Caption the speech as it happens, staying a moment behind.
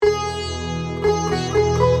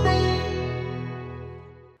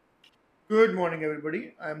Good morning,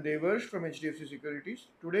 everybody. I am Devarsh from HDFC Securities.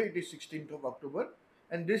 Today it is 16th of October,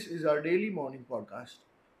 and this is our daily morning podcast.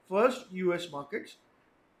 First, US markets.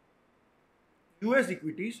 US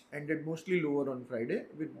equities ended mostly lower on Friday,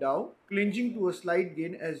 with Dow clinging to a slight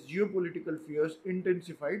gain as geopolitical fears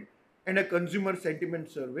intensified and a consumer sentiment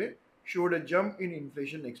survey showed a jump in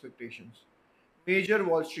inflation expectations. Major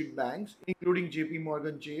Wall Street banks, including JP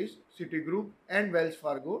Morgan Chase, Citigroup, and Wells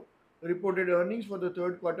Fargo, reported earnings for the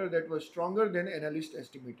third quarter that was stronger than analysts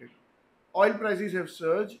estimated. Oil prices have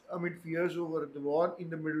surged amid fears over the war in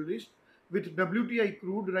the Middle East, with WTI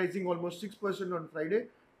crude rising almost 6% on Friday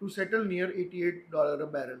to settle near $88 a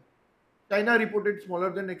barrel. China reported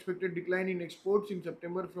smaller than expected decline in exports in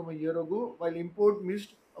September from a year ago, while import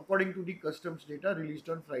missed according to the customs data released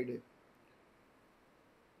on Friday.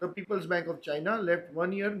 The People's Bank of China left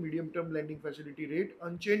 1 year medium term lending facility rate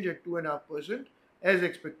unchanged at 2.5% as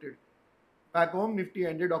expected. Back home, Nifty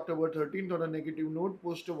ended October 13th on a negative note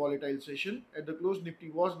post a volatile session. At the close,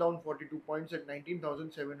 Nifty was down 42 points at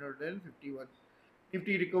 19,751.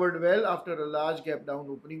 Nifty recovered well after a large gap down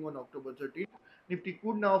opening on October 13th. Nifty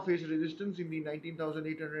could now face resistance in the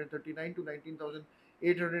 19,839 to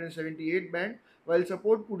 19,878 band, while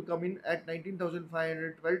support could come in at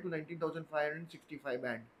 19,512 to 19,565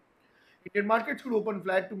 band. Indian markets could open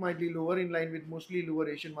flat to mildly lower in line with mostly lower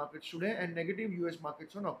Asian markets today and negative US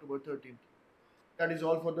markets on October 13th. That is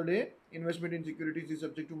all for the day. Investment in securities is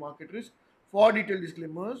subject to market risk. For detailed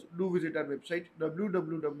disclaimers, do visit our website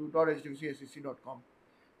www.hdfcsec.com.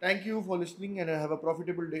 Thank you for listening and have a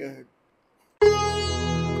profitable day ahead.